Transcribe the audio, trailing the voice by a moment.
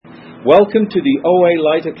Welcome to the OA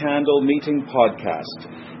Light a Candle Meeting Podcast.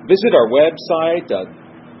 Visit our website at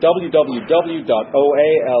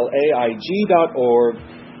www.oalaig.org,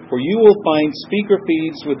 where you will find speaker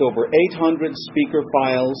feeds with over 800 speaker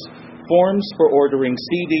files, forms for ordering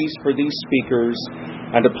CDs for these speakers,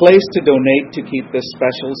 and a place to donate to keep this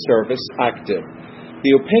special service active.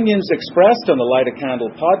 The opinions expressed on the Light a Candle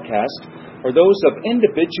podcast are those of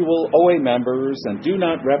individual OA members and do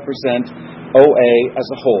not represent OA as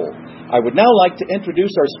a whole. I would now like to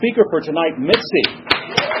introduce our speaker for tonight, Mitzi.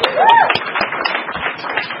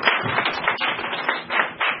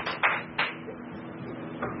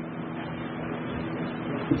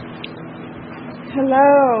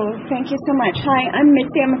 Hello, thank you so much. Hi, I'm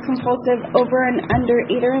Mitzi. I'm a compulsive over and under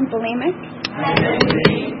eater and bulimic.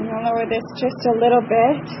 I'll lower this just a little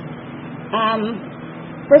bit.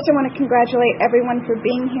 First, I want to congratulate everyone for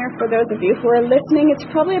being here. For those of you who are listening, it's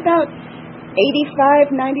probably about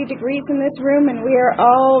 85, 90 degrees in this room, and we are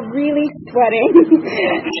all really sweating.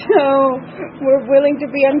 So we're willing to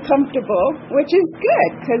be uncomfortable, which is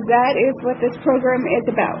good, because that is what this program is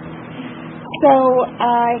about. So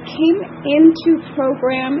I came into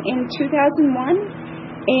program in 2001,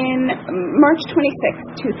 in March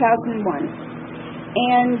 26, 2001.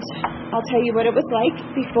 And I'll tell you what it was like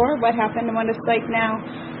before, what happened, and what it's like now.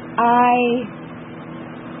 I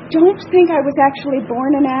don't think I was actually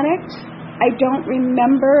born an addict. I don't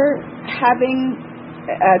remember having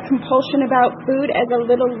a compulsion about food as a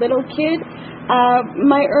little kid.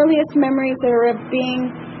 My earliest memories are of being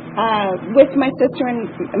with my sister and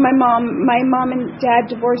my mom. My mom and dad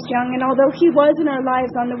divorced young, and although he was in our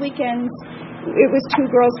lives on the weekends, it was two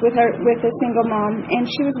girls with a single mom, and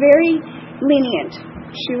she was very lenient.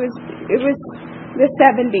 It was the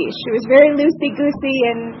 70s. She was very loosey-goosey,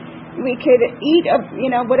 and we could eat,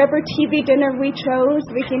 whatever TV dinner we chose.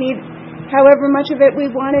 We can eat however much of it we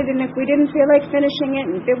wanted, and if we didn't feel like finishing it,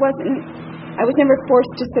 I was never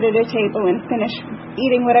forced to sit at a table and finish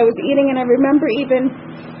eating what I was eating. And I remember even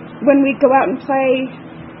when we'd go out and play,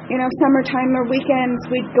 summertime or weekends,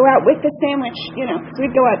 we'd go out with the sandwich, because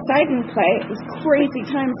we'd go outside and play. It was crazy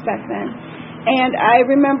times back then. And I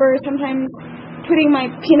remember sometimes putting my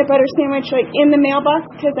peanut butter sandwich in the mailbox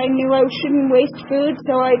because I knew I shouldn't waste food,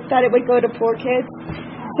 so I thought it would go to poor kids.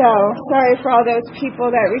 So sorry for all those people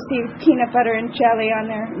that received peanut butter and jelly on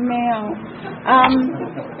their mail.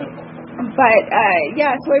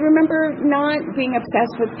 So I remember not being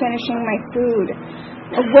obsessed with finishing my food.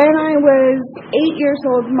 When I was 8 years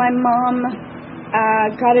old, my mom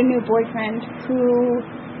got a new boyfriend who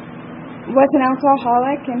was an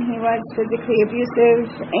alcoholic, and he was physically abusive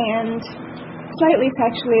and slightly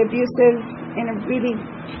sexually abusive in a really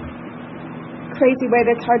crazy way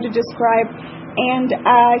that's hard to describe. And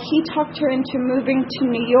he talked her into moving to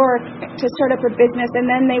New York to start up a business, and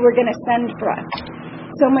then they were going to send for us.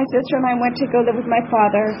 So my sister and I went to go live with my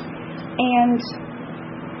father, and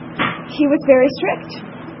he was very strict.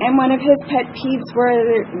 And one of his pet peeves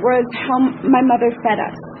was how my mother fed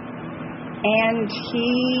us. And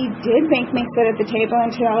he did make me sit at the table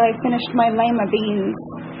until I finished my lima beans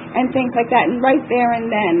and things like that. And right there and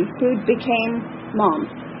then, food became mom.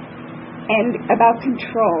 And about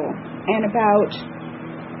control. And about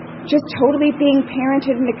just totally being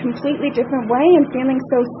parented in a completely different way and feeling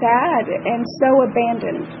so sad and so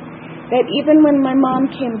abandoned. That even when my mom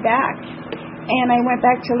came back and I went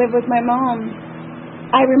back to live with my mom,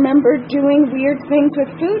 I remember doing weird things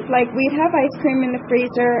with food, like we'd have ice cream in the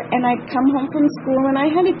freezer, and I'd come home from school, and I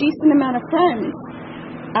had a decent amount of friends.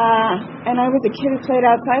 And I was a kid who played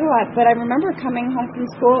outside a lot, but I remember coming home from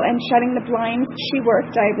school and shutting the blinds. She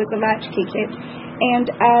worked, I was a latchkey kid,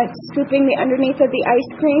 and scooping the underneath of the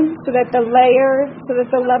ice cream so that the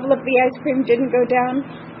level of the ice cream didn't go down,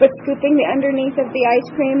 but scooping the underneath of the ice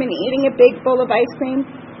cream and eating a big bowl of ice cream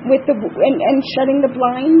and shutting the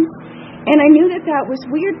blinds. And I knew that was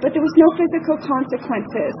weird, but there was no physical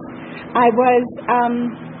consequences. I was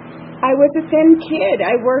a thin kid.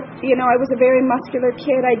 I worked, I was a very muscular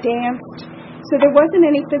kid. I danced. So there wasn't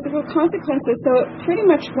any physical consequences, so it pretty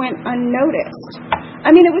much went unnoticed.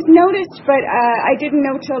 I mean, it was noticed, but I didn't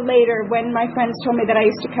know till later when my friends told me that I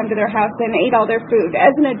used to come to their house and ate all their food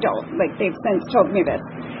as an adult. Like, they've since told me this,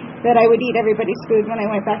 that I would eat everybody's food when I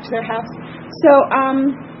went back to their house. So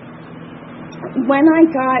when I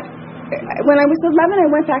was 11, I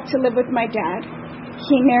went back to live with my dad.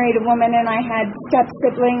 He married a woman, and I had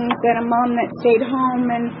step-siblings and a mom that stayed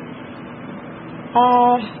home. And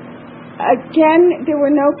again, there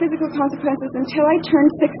were no physical consequences until I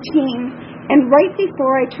turned 16. And right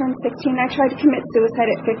before I turned 16, I tried to commit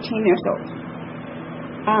suicide at 15 years old.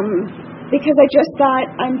 because I just thought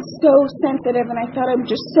I'm so sensitive, and I thought I'm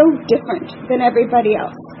just so different than everybody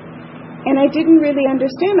else. And I didn't really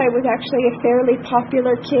understand. I was actually a fairly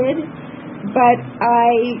popular kid, but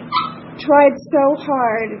I tried so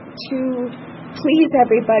hard to please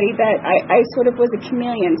everybody that I sort of was a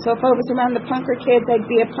chameleon. So if I was around the punker kids, I'd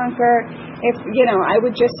be a punker. If, I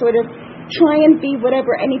would just sort of try and be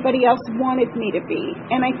whatever anybody else wanted me to be.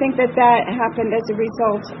 And I think that happened as a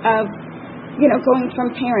result of, going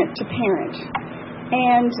from parent to parent.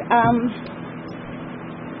 And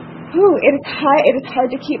it is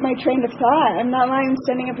hard to keep my train of thought. I'm not lying. I'm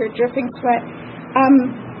standing up here dripping sweat.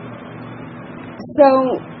 So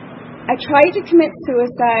I tried to commit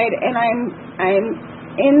suicide, and I'm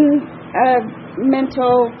in a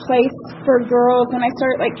mental place for girls, and I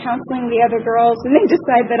start counseling the other girls, and they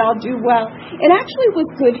decide that I'll do well. It actually was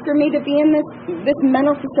good for me to be in this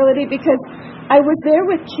mental facility, because I was there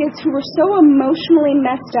with kids who were so emotionally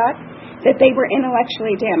messed up that they were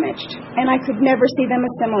intellectually damaged, and I could never see them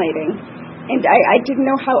assimilating. And I didn't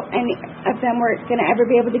know how any of them were going to ever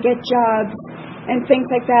be able to get jobs and things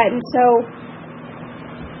like that. And so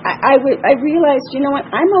I realized,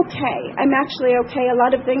 I'm okay. I'm actually okay. A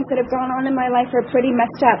lot of things that have gone on in my life are pretty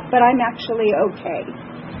messed up, but I'm actually okay.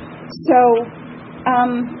 So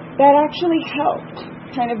that actually helped.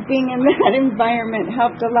 Kind of being in that environment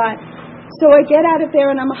helped a lot. So I get out of there,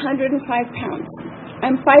 and I'm 105 pounds.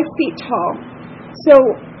 I'm 5 feet tall. So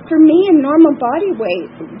for me, a normal body weight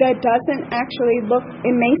that doesn't actually look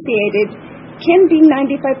emaciated can be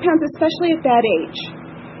 95 pounds, especially at that age.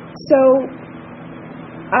 So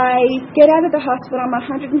I get out of the hospital, I'm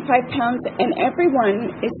 105 pounds, and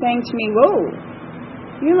everyone is saying to me, whoa,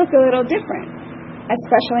 you look a little different,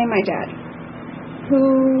 especially my dad,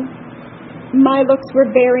 who my looks were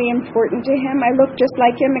very important to him. I looked just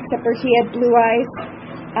like him, except for he had blue eyes,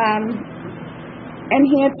 and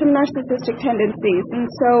he had some narcissistic tendencies, and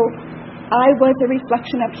so I was a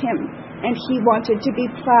reflection of him, and he wanted to be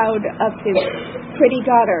proud of his pretty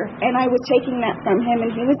daughter, and I was taking that from him,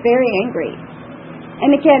 and he was very angry.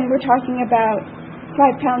 And again, we're talking about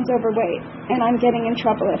 5 pounds overweight, and I'm getting in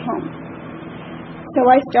trouble at home. So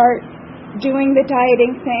I start doing the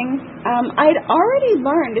dieting thing. I'd already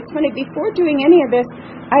learned, it's funny, before doing any of this,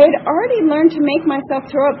 I had already learned to make myself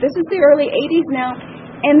throw up. This is the early 80s now,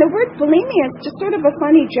 and the word bulimia is just sort of a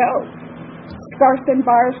funny joke. Scarf and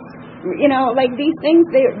barf, these things,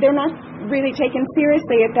 they're not really taken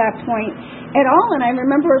seriously at that point at all. And I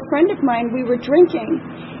remember a friend of mine, we were drinking,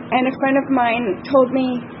 and a friend of mine taught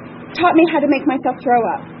me how to make myself throw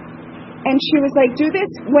up. And she was like, do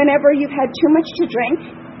this whenever you've had too much to drink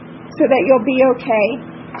so that you'll be okay.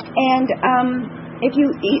 And if you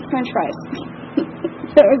eat French fries.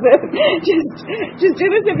 That was it. Just do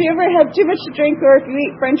this if you ever have too much to drink or if you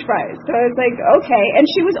eat French fries. So I was like, okay. And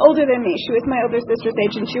she was older than me. She was my older sister's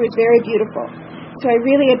age, and she was very beautiful. So I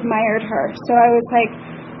really admired her. So I was like,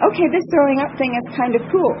 okay, this throwing up thing is kind of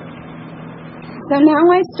cool. So now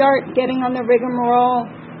I start getting on the rigmarole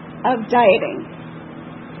of dieting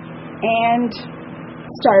and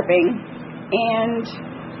starving, and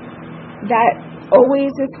that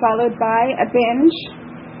always is followed by a binge,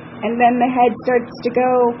 and then the head starts to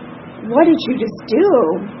go, what did you just do?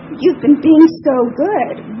 You've been being so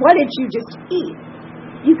good. What did you just eat?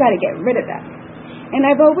 You got to get rid of that. And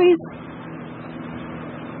I've always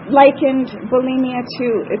likened bulimia to,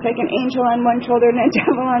 it's like an angel on one shoulder and a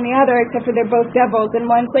devil on the other, except for they're both devils, and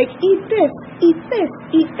one's like, eat this, eat this,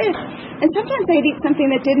 eat this. And sometimes I'd eat something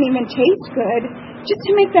that didn't even taste good just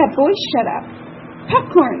to make that voice shut up.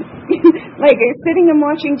 Popcorn. Like sitting and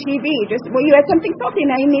watching TV. Just, well, you had something salty,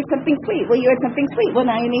 now you need something sweet. Well, you had something sweet, well,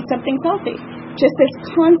 now you need something salty. Just this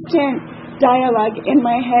constant dialogue in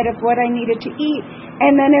my head of what I needed to eat.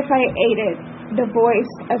 And then if I ate it, the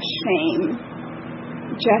voice of shame.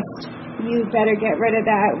 Just, you better get rid of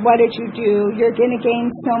that. What did you do? You're going to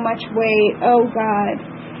gain so much weight. Oh, God.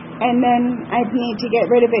 And then I'd need to get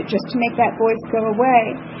rid of it just to make that voice go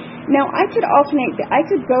away. Now, I could alternate. I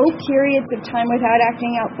could go periods of time without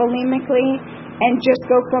acting out bulimically and just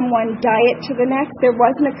go from one diet to the next. There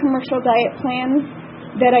wasn't a commercial diet plan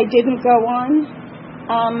that I didn't go on.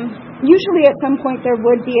 Usually at some point there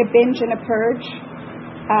would be a binge and a purge,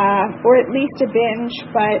 or at least a binge,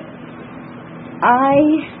 but I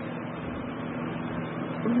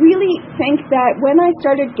really think that when I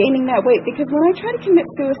started gaining that weight, because when I tried to commit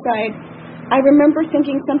suicide, I remember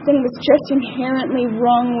thinking something was just inherently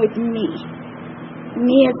wrong with me.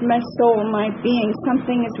 Me as my soul, my being,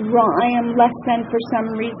 something is wrong. I am less than for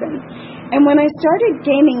some reason. And when I started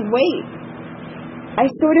gaining weight, I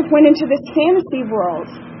sort of went into this fantasy world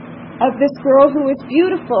of this girl who was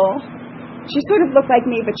beautiful, She sort of looked like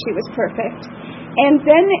me, but she was perfect. And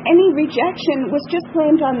then any rejection was just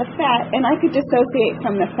blamed on the fat, and I could dissociate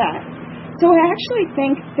from the fat. So I actually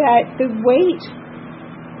think that the weight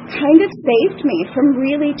kind of saved me from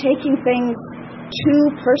really taking things too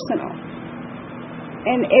personal.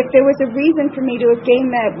 And if there was a reason for me to have gained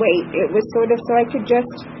that weight, it was sort of so I could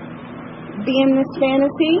just be in this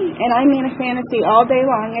fantasy, and I mean a fantasy all day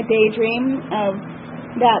long, a daydream of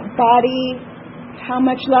that body, how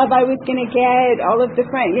much love I was going to get, all of the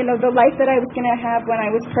the life that I was going to have when I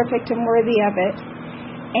was perfect and worthy of it.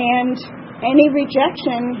 And any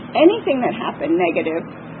rejection, anything that happened negative,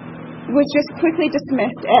 was just quickly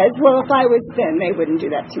dismissed as, well, if I was thin, they wouldn't do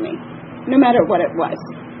that to me, no matter what it was.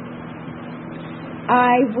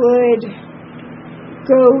 I would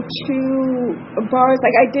go to bars.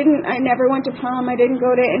 I never went to prom. I didn't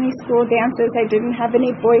go to any school dances. I didn't have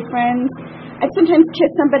any boyfriends. I'd sometimes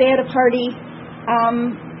kiss somebody at a party.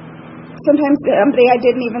 Sometimes somebody I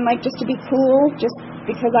didn't even like, just to be cool, just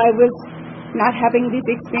because I was not having these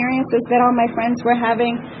experiences that all my friends were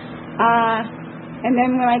having. And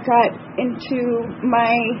then when I got into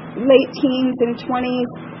my late teens and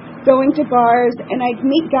 20s, going to bars, and I'd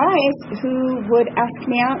meet guys who would ask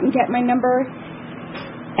me out and get my number,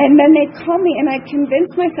 and then they'd call me, and I'd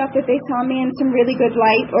convince myself that they saw me in some really good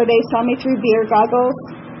light, or they saw me through beer goggles,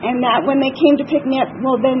 and that when they came to pick me up,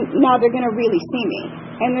 well, then now they're going to really see me,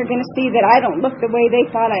 and they're going to see that I don't look the way they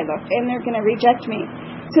thought I looked, and they're going to reject me.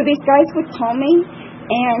 So these guys would call me,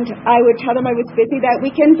 and I would tell them I was busy that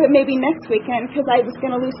weekend, but maybe next weekend, because I was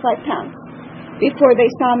going to lose 5 pounds before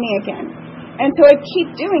they saw me again. And so I'd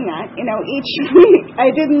keep doing that, each week.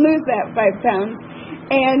 I didn't lose that 5 pounds.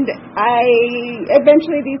 And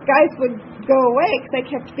eventually these guys would go away because I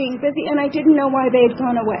kept being busy, and I didn't know why they had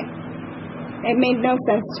gone away. It made no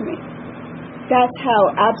sense to me. That's how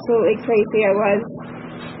absolutely crazy I was.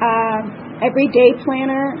 Everyday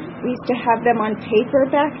planner, we used to have them on paper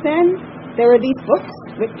back then. There were these books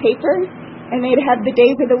with paper, and they'd have the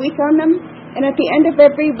days of the week on them. And at the end of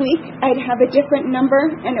every week, I'd have a different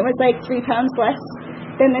number, and it was like 3 pounds less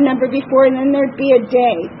than the number before, and then there'd be a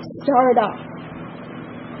day starred off,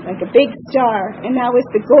 like a big star, and that was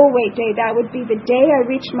the goal weight day. That would be the day I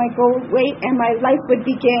reached my goal weight, and my life would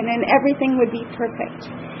begin, and everything would be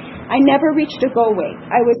perfect. I never reached a goal weight.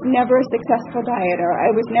 I was never a successful dieter.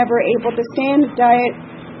 I was never able to stay on a diet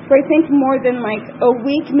for, I think, more than like a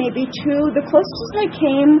week, maybe 2. The closest I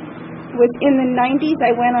came was in the 90s.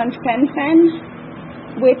 I went on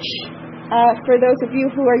Fen-Phen, which, for those of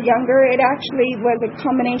you who are younger, it actually was a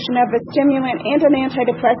combination of a stimulant and an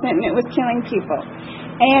antidepressant, and it was killing people.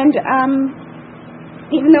 And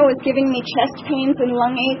even though it was giving me chest pains and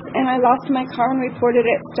lung aches, and I lost my car and reported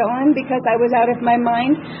it stolen because I was out of my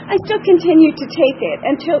mind, I still continued to take it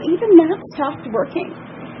until even that stopped working.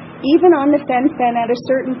 Even on the Fen-Phen, at a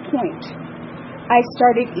certain point, I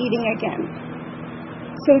started eating again.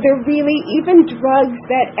 So they're really, even drugs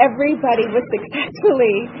that everybody was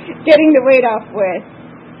successfully getting the weight off with,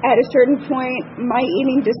 at a certain point, my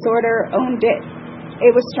eating disorder owned it.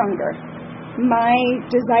 It was stronger. My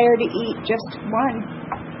desire to eat just won.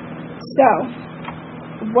 So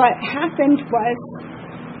what happened was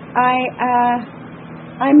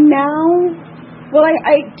I'm now, well,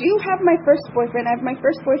 I do have my first boyfriend. I have my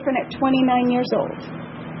first boyfriend at 29 years old.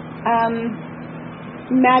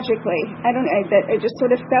 Magically, I just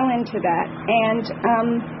sort of fell into that, and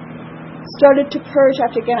started to purge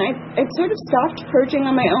after again. I sort of stopped purging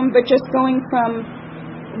on my own, but just going from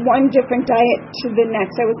one different diet to the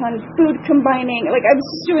next. I was on food combining, I was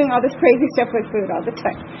just doing all this crazy stuff with food all the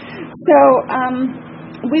time. So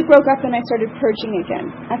we broke up, and I started purging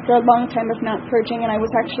again after a long time of not purging, and I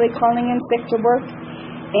was actually calling in sick to work.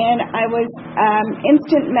 And I was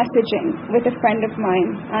instant messaging with a friend of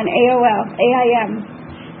mine on AOL, AIM.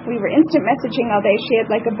 We were instant messaging all day. She had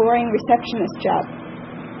like a boring receptionist job.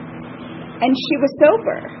 And she was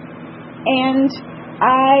sober. And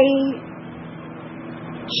I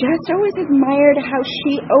just always admired how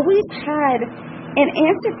she always had an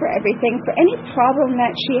answer for everything, for any problem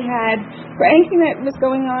that she had, for anything that was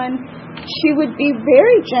going on. She would be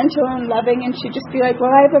very gentle and loving, and she'd just be like,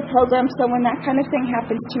 well, I have a program, so when that kind of thing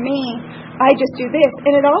happens to me, I just do this.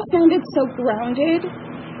 And it all sounded so grounded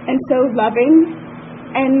and so loving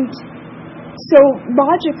and so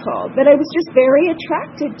logical that I was just very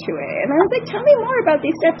attracted to it. And I was like, tell me more about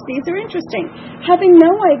these steps. These are interesting. Having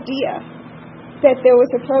no idea that there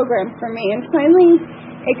was a program for me. And finally,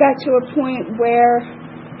 it got to a point where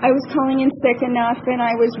I was calling in sick enough, and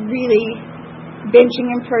I was really binging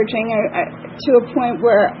and purging to a point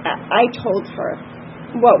where I told her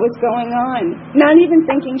what was going on. Not even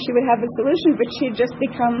thinking she would have a solution, but she had just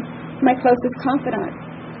become my closest confidant.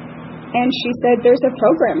 And she said, there's a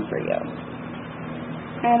program for you.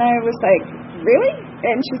 And I was like, really?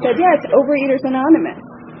 And she said, yeah, it's Overeaters Anonymous.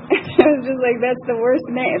 I was just like, that's the worst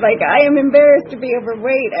name. Like, I am embarrassed to be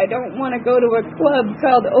overweight. I don't want to go to a club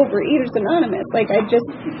called Overeaters Anonymous. Like, I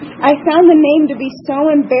found the name to be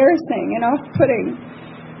so embarrassing and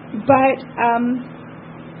off-putting. But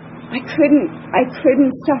I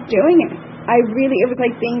couldn't stop doing it. It was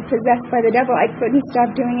like being possessed by the devil. I couldn't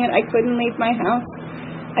stop doing it. I couldn't leave my house.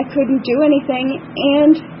 I couldn't do anything.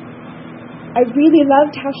 And I really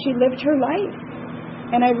loved how she lived her life.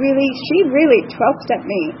 And she really 12-stepped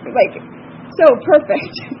me, like, so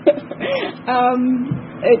perfect.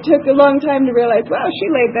 It took a long time to realize, wow, she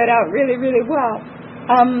laid that out really, really well.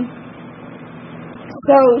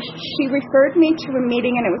 So she referred me to a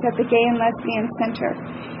meeting, and it was at the Gay and Lesbian Center.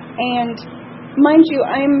 And mind you,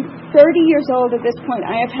 I'm 30 years old at this point.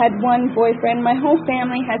 I have had one boyfriend. My whole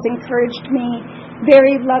family has encouraged me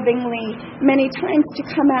very lovingly many times to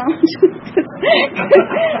come out because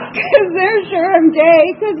they're sure I'm gay,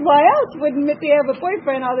 because why else would Mitzi have a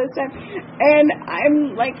boyfriend all this time? And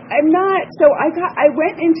I'm like, I'm not. So I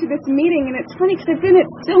went into this meeting, and it's funny because I've been at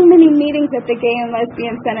so many meetings at the Gay and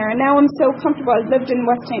Lesbian Center, and now I'm so comfortable. I've lived in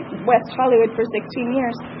West Hollywood for 16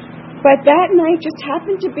 years. But that night just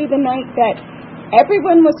happened to be the night that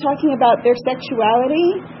everyone was talking about their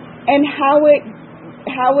sexuality and how it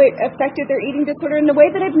affected their eating disorder in a way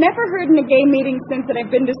that I've never heard in a gay meeting since that I've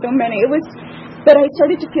been to so many. But I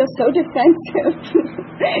started to feel so defensive.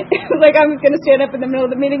 Like I was going to stand up in the middle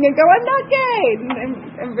of the meeting and go, I'm not gay.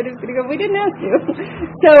 And everybody's going to go, we didn't ask you.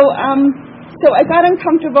 So I got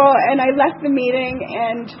uncomfortable, and I left the meeting,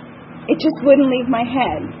 and it just wouldn't leave my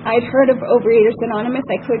head. I'd heard of Overeaters Anonymous.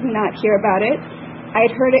 I could not hear about it.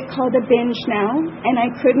 I'd heard it called a binge now, and I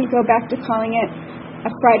couldn't go back to calling it a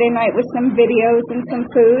Friday night with some videos and some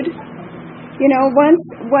food. You know,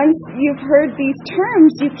 once you've heard these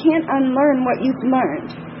terms, you can't unlearn what you've learned.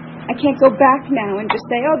 I can't go back now and just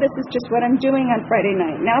say, oh, this is just what I'm doing on Friday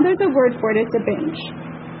night. Now there's a word for it. It's a binge.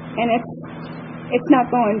 And it's not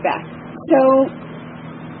going back. So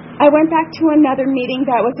I went back to another meeting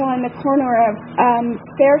that was on the corner of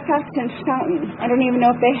Fairfax and Fountain. I don't even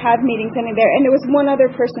know if they have meetings any there. And there was one other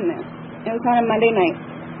person there. It was on a Monday night.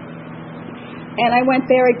 And I went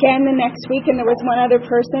there again the next week, and there was one other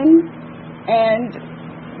person. And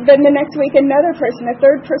then the next week, another person, a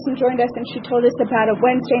third person joined us, and she told us about a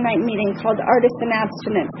Wednesday night meeting called Artisan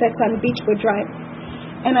Abstinence that's on Beechwood Drive.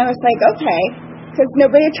 And I was like, okay, because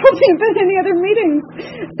nobody had told me about any other meetings.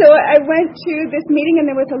 So I went to this meeting, and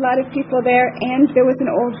there was a lot of people there, and there was an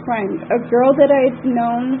old friend, a girl that I had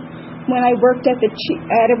known when I worked at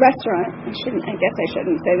a restaurant. I guess I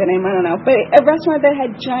shouldn't say the name, I don't know, but a restaurant that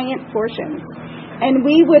had giant portions. And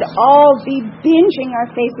we would all be binging our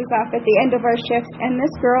faces off at the end of our shifts. And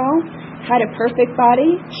this girl had a perfect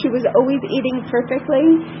body. She was always eating perfectly.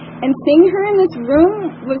 And seeing her in this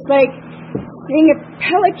room was like seeing a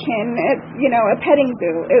pelican at, a petting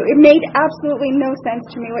zoo. It made absolutely no sense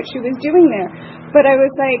to me what she was doing there. But I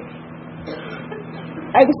was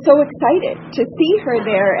so excited to see her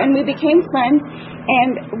there, and we became friends,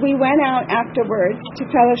 and we went out afterwards to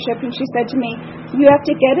fellowship, and she said to me, you have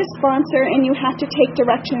to get a sponsor, and you have to take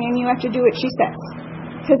direction, and you have to do what she says.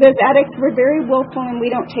 Because as addicts, we're very willful, and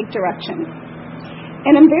we don't take direction.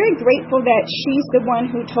 And I'm very grateful that she's the one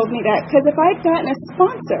who told me that, because if I'd gotten a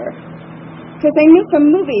sponsor, because I knew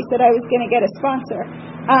from movies that I was going to get a sponsor,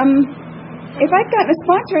 if I'd gotten a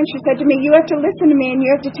sponsor and she said to me, you have to listen to me and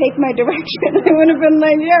you have to take my direction, I would have been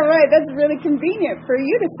like, yeah, right, that's really convenient for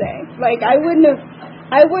you to say. Like, I wouldn't have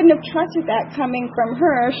trusted that coming from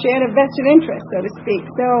her. She had a vested interest, so to speak.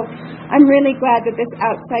 So I'm really glad that this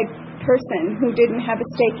outside person who didn't have a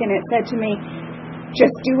stake in it said to me,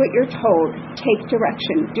 just do what you're told. Take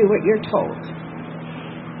direction. Do what you're told.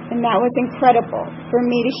 And that was incredible for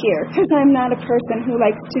me to hear, because I'm not a person who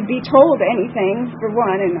likes to be told anything, for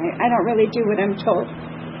one, and I don't really do what I'm told.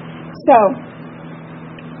 So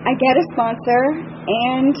I get a sponsor,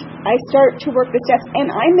 and I start to work the steps,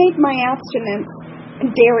 and I make my abstinence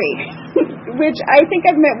dairy, which I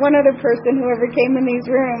think I've met one other person who ever came in these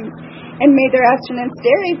rooms and made their abstinence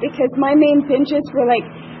dairy, because my main binges were like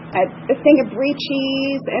a thing of brie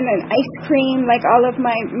cheese and an ice cream. Like all of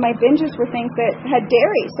my binges were things that had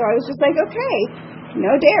dairy. So I was just like, okay,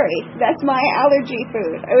 no dairy. That's my allergy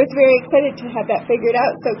food. I was very excited to have that figured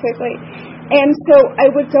out so quickly. And so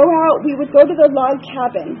I would go out. We would go to the log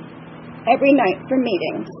cabin every night for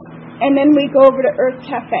meetings. And then we'd go over to Earth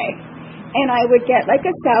Cafe. and I would get like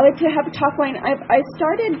a salad to have a top line. I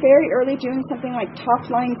started very early doing something like top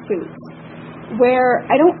line foods, where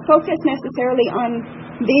I don't focus necessarily on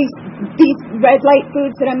these red light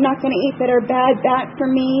foods that I'm not going to eat that are bad. That for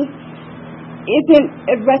me isn't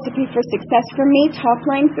a recipe for success. For me, top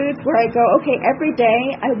line foods where I go, okay, every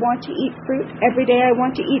day I want to eat fruit, every day I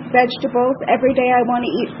want to eat vegetables, every day I want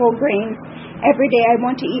to eat whole grains, every day I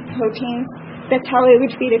want to eat proteins. That's how I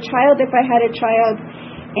would feed a child if I had a child,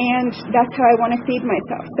 and that's how I want to feed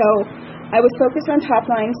myself. So I was focused on top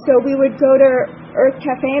line. So we would go to Earth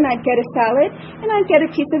Cafe and I'd get a salad and I'd get a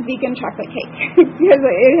piece of vegan chocolate cake because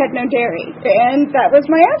it had no dairy, and that was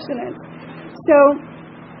my abstinence. So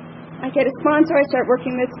I get a sponsor, I start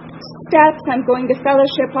working the steps, I'm going to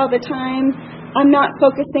fellowship all the time, I'm not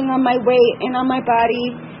focusing on my weight and on my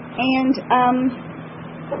body, and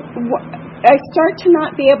I start to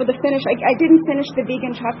not be able to finish. I didn't finish the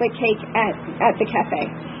vegan chocolate cake at the cafe,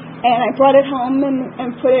 and I brought it home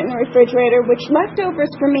and put it in the refrigerator, which leftovers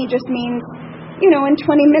for me just means, in 20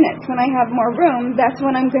 minutes when I have more room, that's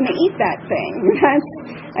when I'm going to eat that thing.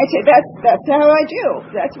 That's how I do.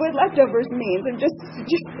 That's what leftovers means. I just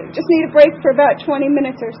need a break for about 20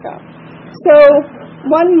 minutes or so. So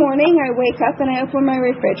one morning I wake up and I open my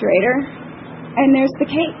refrigerator and there's the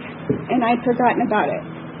cake, and I'd forgotten about it.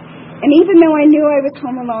 And even though I knew I was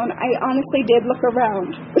home alone, I honestly did look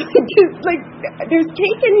around. Like, there's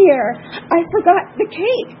cake in here. I forgot the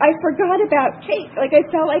cake. I forgot about cake. Like, I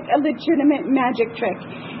felt like a legitimate magic trick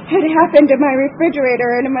had happened to my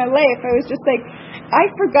refrigerator and in my life. I was just like, I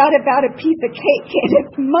forgot about a piece of cake, and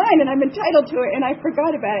it's mine, and I'm entitled to it, and I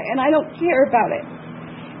forgot about it, and I don't care about it.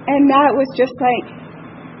 And that was just like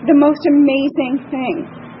the most amazing thing.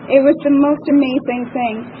 It was the most amazing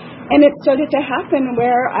thing. And it started to happen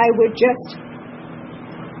where I would just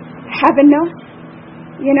have enough.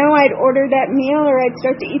 I'd order that meal, or I'd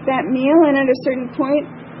start to eat that meal, and at a certain point,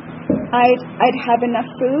 I'd have enough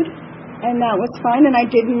food, and that was fine, and I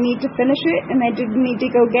didn't need to finish it, and I didn't need to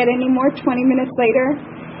go get any more 20 minutes later,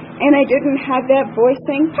 and I didn't have that voice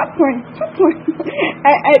saying, popcorn, popcorn,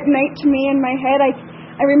 at night to me in my head.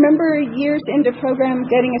 I remember years into program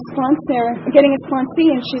getting a sponsee,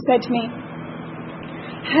 and she said to me,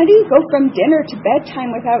 how do you go from dinner to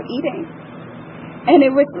bedtime without eating? And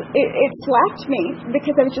it slapped me,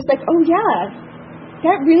 because I was just like, oh yeah,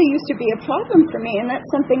 that really used to be a problem for me, and that's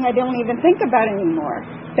something I don't even think about anymore.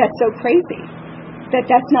 That's so crazy.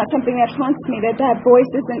 That's not something that haunts me, that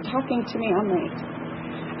voice isn't talking to me all night.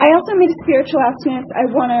 I also made a spiritual abstinence. I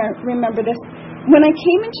want to remember this. When I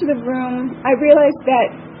came into the room, I realized that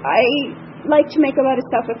I like to make a lot of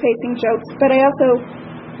self-effacing jokes, but I also,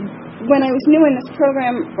 when I was new in this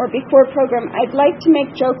program, or before program, I'd like to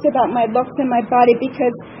make jokes about my looks and my body,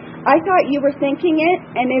 because I thought you were thinking it,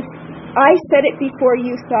 and if I said it before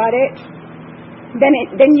you thought it,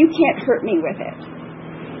 then you can't hurt me with it.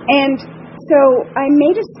 And so I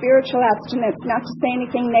made a spiritual abstinence not to say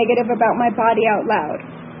anything negative about my body out loud.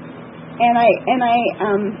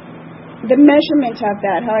 The measurement of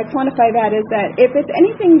that, how I quantify that, is that if it's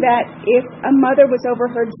anything that if a mother was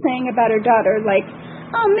overheard saying about her daughter, like,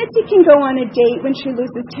 oh, Missy can go on a date when she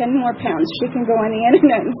loses 10 more pounds. She can go on the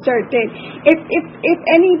internet and start dating. If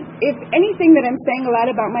anything that I'm saying a lot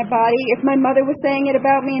about my body, if my mother was saying it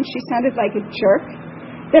about me and she sounded like a jerk,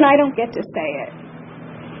 then I don't get to say it.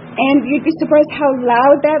 And you'd be surprised how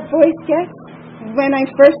loud that voice gets. When I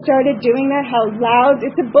first started doing that, how loud,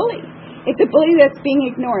 it's a bully. It's a bully that's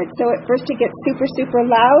being ignored. So at first it gets super, super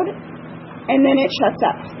loud, and then it shuts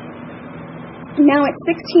up. Now at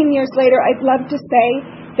 16 years later, I'd love to say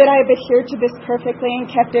that I've adhered to this perfectly and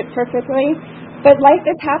kept it perfectly, but life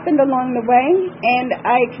has happened along the way, and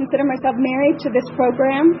I consider myself married to this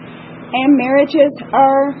program, and marriages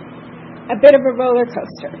are a bit of a roller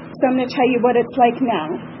coaster. So I'm going to tell you what it's like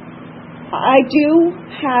now. I do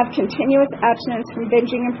have continuous abstinence from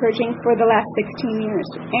binging and purging for the last 16 years,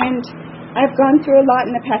 and I've gone through a lot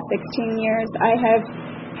in the past 16 years. I have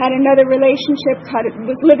had another relationship,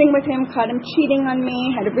 was living with him, caught him cheating on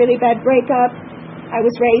me, had a really bad breakup. I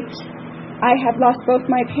was raped. I have lost both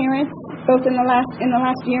my parents, both in the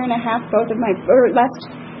last year and a half, last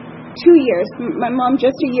 2 years. My mom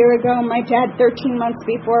just a year ago, my dad 13 months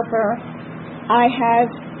before her. I have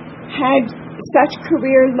had such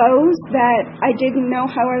career lows that I didn't know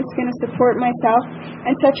how I was going to support myself,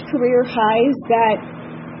 and such career highs that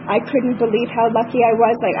I couldn't believe how lucky I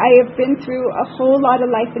was. Like, I have been through a whole lot of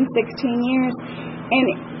life in 16 years,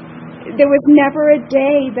 and there was never a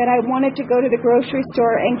day that I wanted to go to the grocery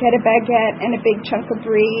store and get a baguette and a big chunk of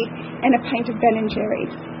brie and a pint of Ben &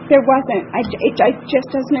 Jerry's. There wasn't. It just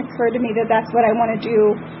doesn't occur to me that that's what I want to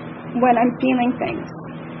do when I'm feeling things.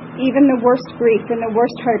 even the worst grief and the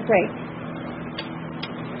worst heartbreak.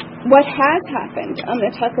 What has happened, I'm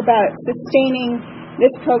going to talk about sustaining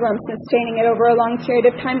this program, sustaining it over a long period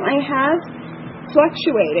of time. I have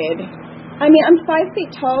fluctuated. I mean, I'm 5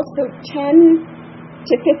 feet tall, so 10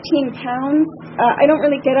 to 15 pounds. I don't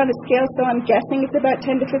really get on a scale, so I'm guessing it's about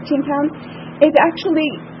 10 to 15 pounds. It's actually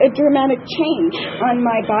a dramatic change on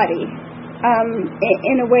my body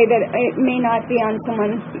in a way that it may not be on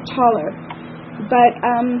someone taller. But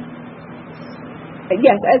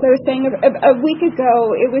yes, as I was saying, a week ago,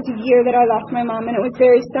 it was a year that I lost my mom, and it was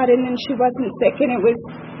very sudden, and she wasn't sick, and it was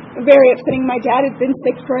very upsetting. My dad had been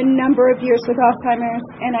sick for a number of years with Alzheimer's,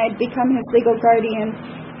 and I had become his legal guardian,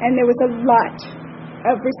 and there was a lot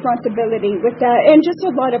of responsibility with that, and just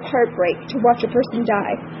a lot of heartbreak to watch a person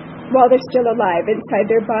die while they're still alive inside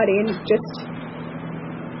their body and just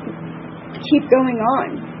keep going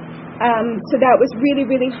on. So that was really,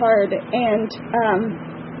 really hard, and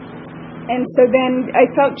so then I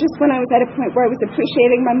felt just when I was at a point where I was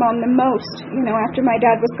appreciating my mom the most, after my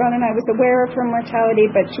dad was gone, and I was aware of her mortality,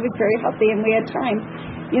 but she was very healthy and we had time.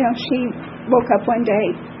 She woke up one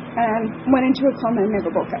day, went into a coma and never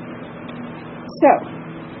woke up. So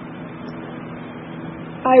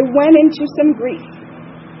I went into some grief,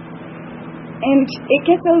 and it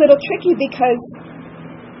gets a little tricky because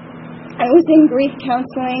I was in grief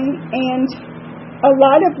counseling, and a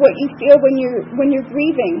lot of what you feel when you're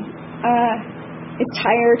grieving is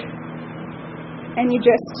tired, and you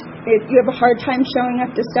have a hard time showing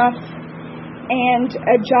up to stuff. And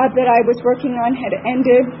a job that I was working on had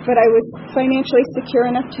ended, but I was financially secure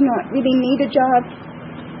enough to not really need a job,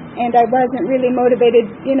 and I wasn't really motivated,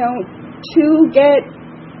 to get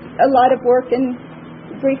a lot of work. And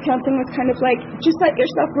grief counseling was kind of like, just let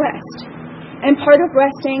yourself rest. And part of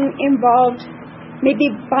resting involved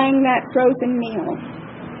maybe buying that frozen meal.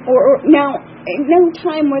 Or now, in no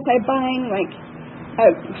time was I buying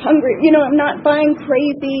hungry, I'm not buying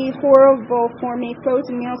crazy, horrible for me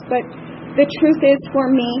frozen meals, but the truth is,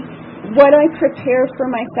 for me, what I prepare for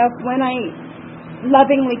myself when I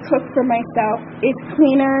lovingly cook for myself is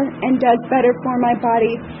cleaner and does better for my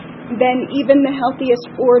body than even the healthiest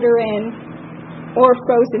order-in or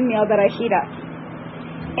frozen meal that I heat up.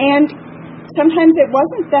 And sometimes it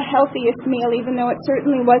wasn't the healthiest meal, even though it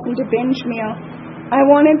certainly wasn't a binge meal. I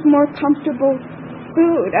wanted more comfortable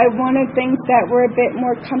food. I wanted things that were a bit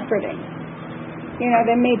more comforting.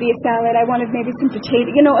 Than maybe a salad. I wanted maybe some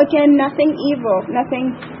potato. Again, nothing evil,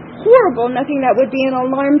 nothing horrible, nothing that would be an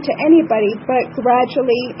alarm to anybody, but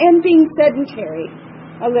gradually, and being sedentary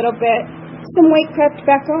a little bit, some weight crept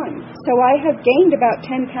back on. So I have gained about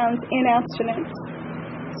 10 pounds in abstinence.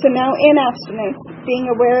 So now in abstinence, being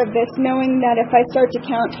aware of this, knowing that if I start to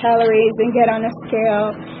count calories and get on a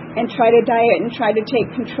scale and try to diet and try to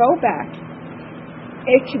take control back,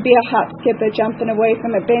 it could be a hop, skip, a jump, and away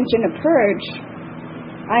from a binge and a purge.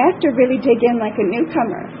 I have to really dig in like a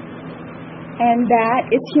newcomer. And that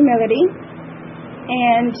is humility.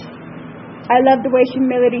 And I love the way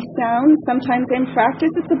humility sounds. Sometimes in practice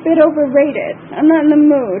it's a bit overrated. I'm not in the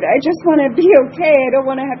mood. I just want to be okay. I don't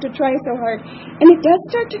want to have to try so hard. And it does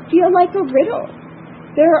start to feel like a riddle.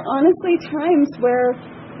 There are honestly times where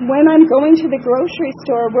when I'm going to the grocery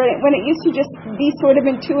store, when it used to just be sort of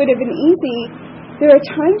intuitive and easy, there are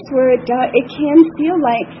times where it can feel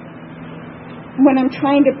like when I'm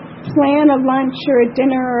trying to plan a lunch or a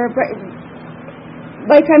dinner,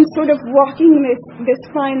 like I'm sort of walking this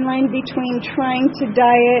fine line between trying to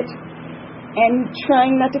diet and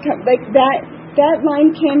trying not to come, like that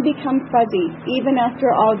line can become fuzzy even after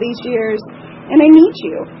all these years. And I need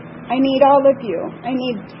you. I need all of you. I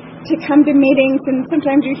need to come to meetings, and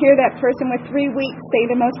sometimes you hear that person with 3 weeks say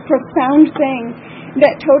the most profound thing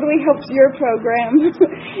that totally helps your program.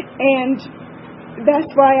 And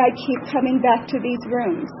that's why I keep coming back to these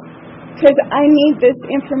rooms, because I need this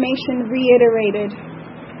information reiterated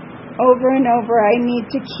over and over. I need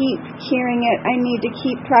to keep hearing it. I need to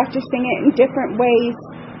keep practicing it in different ways.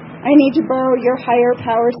 I need to borrow your higher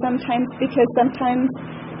power sometimes, because sometimes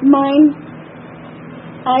mine,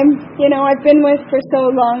 I've been with for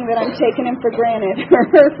so long that I'm taking him for granted, or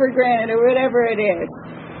her for granted, or whatever it is.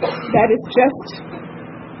 That is just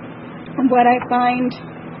what I find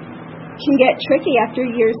can get tricky after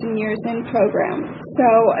years and years in program. So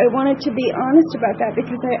I wanted to be honest about that,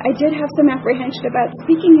 because I did have some apprehension about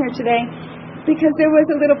speaking here today, because there was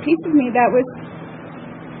a little piece of me that was,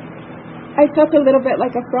 I felt a little bit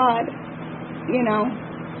like a fraud,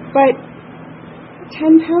 but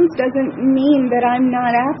 10 pounds doesn't mean that I'm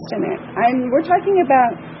not abstinent. We're talking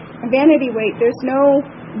about vanity weight. There's no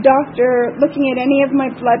doctor looking at any of my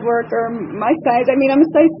blood work or my size. I mean, I'm a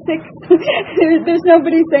size 6. There's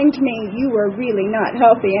nobody saying to me, you are really not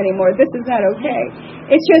healthy anymore. This is not okay.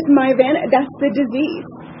 It's just that's the disease.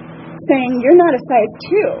 Saying, you're not a size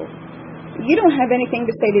 2. You don't have anything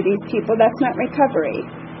to say to these people. That's not recovery.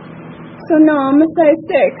 So no, I'm a size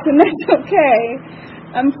 6, and that's okay.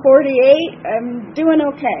 I'm 48. I'm doing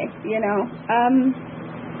okay, you know.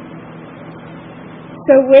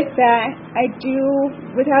 So with that, I do,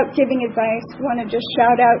 without giving advice, want to just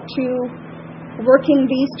shout out to working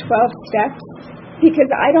these 12 steps, because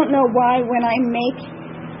I don't know why when I make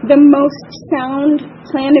the most sound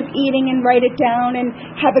plan of eating and write it down and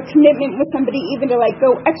have a commitment with somebody even to like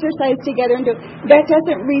go exercise together and that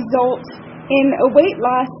doesn't result in a weight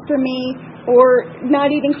loss for me, or not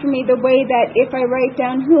eating for me the way that if I write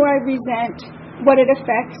down who I resent, what it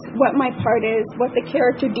affects, what my part is, what the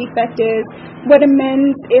character defect is, what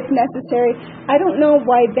amends if necessary. I don't know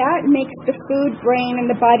why that makes the food brain and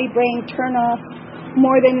the body brain turn off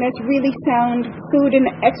more than this really sound food and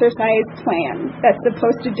exercise plan that's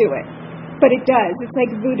supposed to do it. But it does. It's like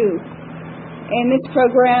voodoo. In this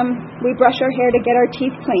program, we brush our hair to get our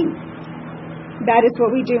teeth clean. That is what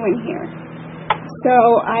we do in here. So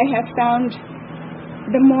I have found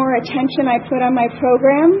the more attention I put on my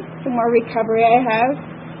program, the more recovery I have.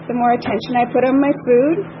 The more attention I put on my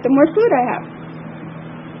food, the more food I have.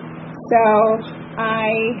 So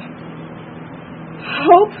I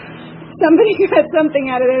hope somebody got something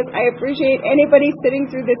out of this. I appreciate anybody sitting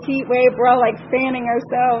through this heat wave. We're all like fanning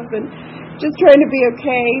ourselves and just trying to be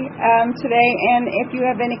okay today. And if you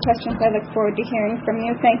have any questions, I look forward to hearing from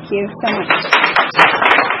you. Thank you so much.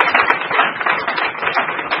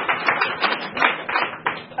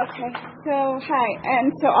 Okay, so hi,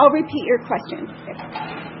 and so I'll repeat your question.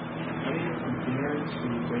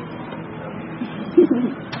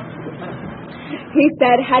 He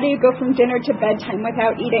said, how do you go from dinner to bedtime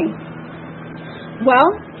without eating? Well,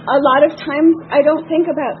 a lot of times I don't think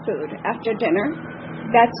about food after dinner.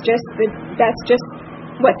 That's just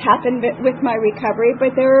what's happened with my recovery.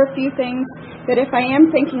 But there are a few things that if I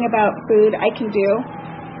am thinking about food, I can do.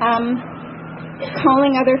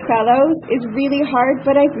 Calling other fellows is really hard,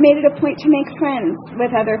 but I've made it a point to make friends with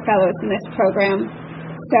other fellows in this program.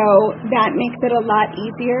 So that makes it a lot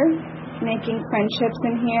easier. Making friendships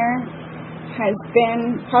in here has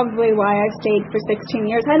been probably why I've stayed for 16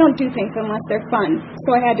 years. I don't do things unless they're fun,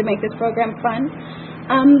 so I had to make this program fun.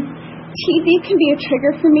 TV can be a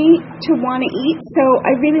trigger for me to want to eat, so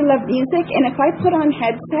I really love music, and if I put on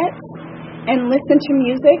headsets and listen to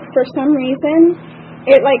music for some reason,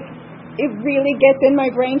 it really gets in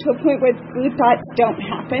my brain to a point where food thoughts don't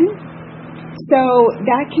happen. So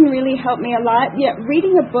that can really help me a lot. Yeah,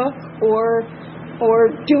 reading a book or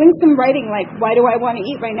doing some writing, like, why do I want to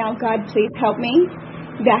eat right now? God, please help me.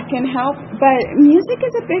 That can help. But music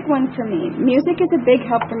is a big one for me. Music is a big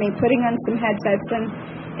help for me. Putting on some headsets and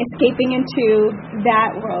escaping into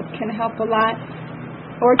that world can help a lot.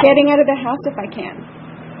 Or getting out of the house if I can.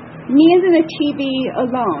 Me as in a TV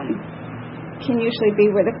alone can usually be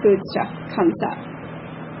where the food stuff comes up.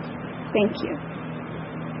 Thank you.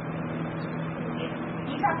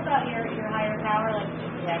 Can you talk about your higher power, like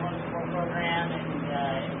the Admiral Support Program, and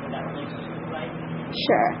what that relationship is like?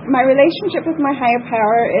 Sure. My relationship with my higher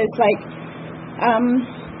power is like,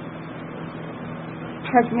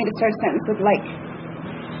 hard for me to start a sentence with like,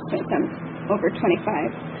 since I'm over 25.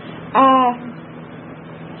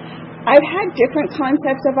 I've had different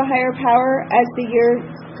concepts of a higher power as the years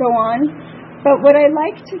go on, but what I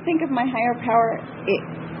like to think of my higher power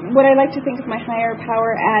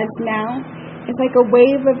as now is like a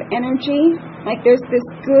wave of energy. Like there's this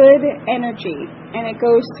good energy, and it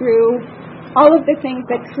goes through all of the things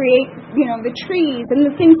that create, the trees and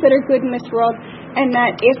the things that are good in this world, and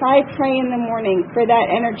that if I pray in the morning for that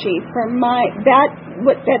energy, for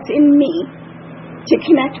that's in me, to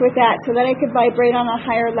connect with that so that I could vibrate on a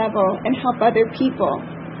higher level and help other people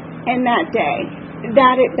in that day.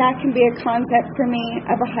 That can be a concept for me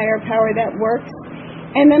of a higher power that works.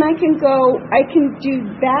 And then I can do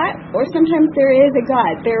that, or sometimes there is a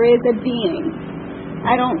God, there is a being.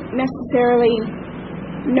 I don't necessarily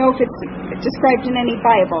know if it's described in any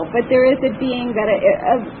Bible, but there is a being,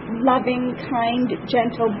 a loving, kind,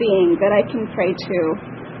 gentle being that I can pray to.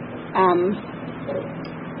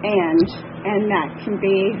 And that can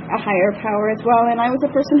be a higher power as well. And I was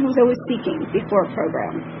a person who was always seeking before a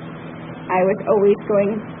program. I was always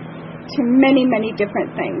going to many, many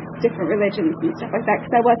different things, different religions and stuff like that,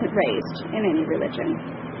 because I wasn't raised in any religion.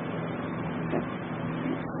 So.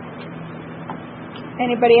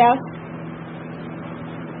 Anybody else?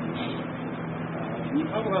 Can you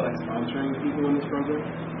talk a about like sponsoring people in this program?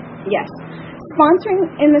 Yes. Sponsoring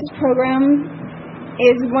in this program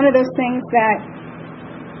is one of those things that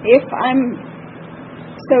if I'm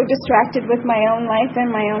so distracted with my own life and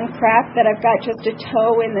my own crap that I've got just a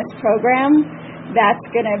toe in this program, that's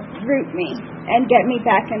going to root me and get me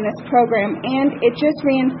back in this program. And it just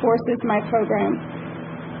reinforces my program.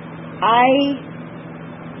 I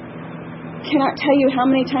cannot tell you how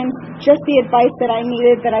many times just the advice that I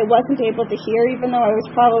needed that I wasn't able to hear, even though I was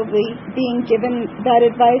probably being given that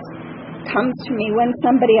advice, comes to me when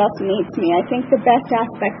somebody else needs me. I think the best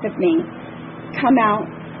aspects of me come out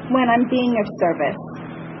when I'm being of service.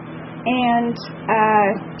 And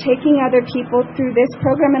taking other people through this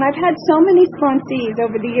program, and I've had so many sponsees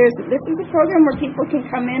over the years. This is a program where people can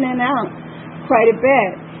come in and out quite a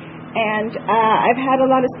bit. And I've had a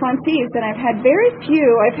lot of sponsees, and I've had very few.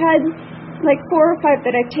 I've had like 4 or 5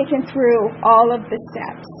 that I've taken through all of the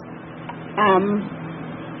steps.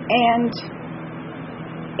 And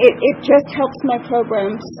it just helps my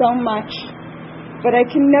program so much. But I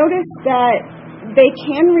can notice that they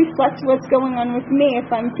can reflect what's going on with me if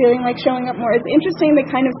I'm feeling like showing up more. It's interesting the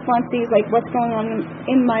kind of sponsees, like what's going on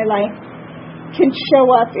in my life, can show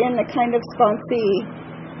up in the kind of sponsee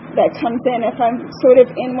that comes in. If I'm sort of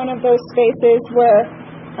in one of those spaces where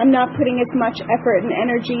I'm not putting as much effort and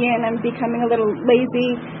energy in, I'm becoming a little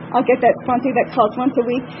lazy, I'll get that sponsee that calls once a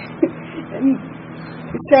week.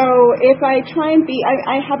 So if I try and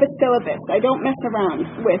I have a syllabus. I don't mess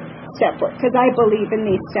around with step work because I believe in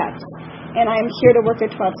these steps. And I'm here to work a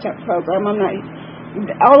 12-step program.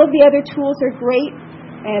 All of the other tools are great,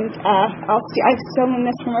 and I've stolen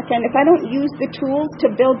this from a friend. If I don't use the tools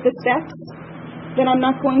to build the steps, then I'm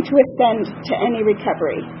not going to ascend to any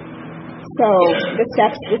recovery. So the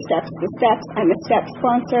steps. I'm a step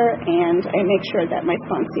sponsor, and I make sure that my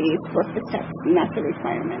sponsees work the steps, and that's a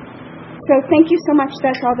requirement. So thank you so much.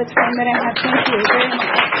 That's all the time that I have. Thank you very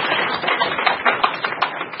much.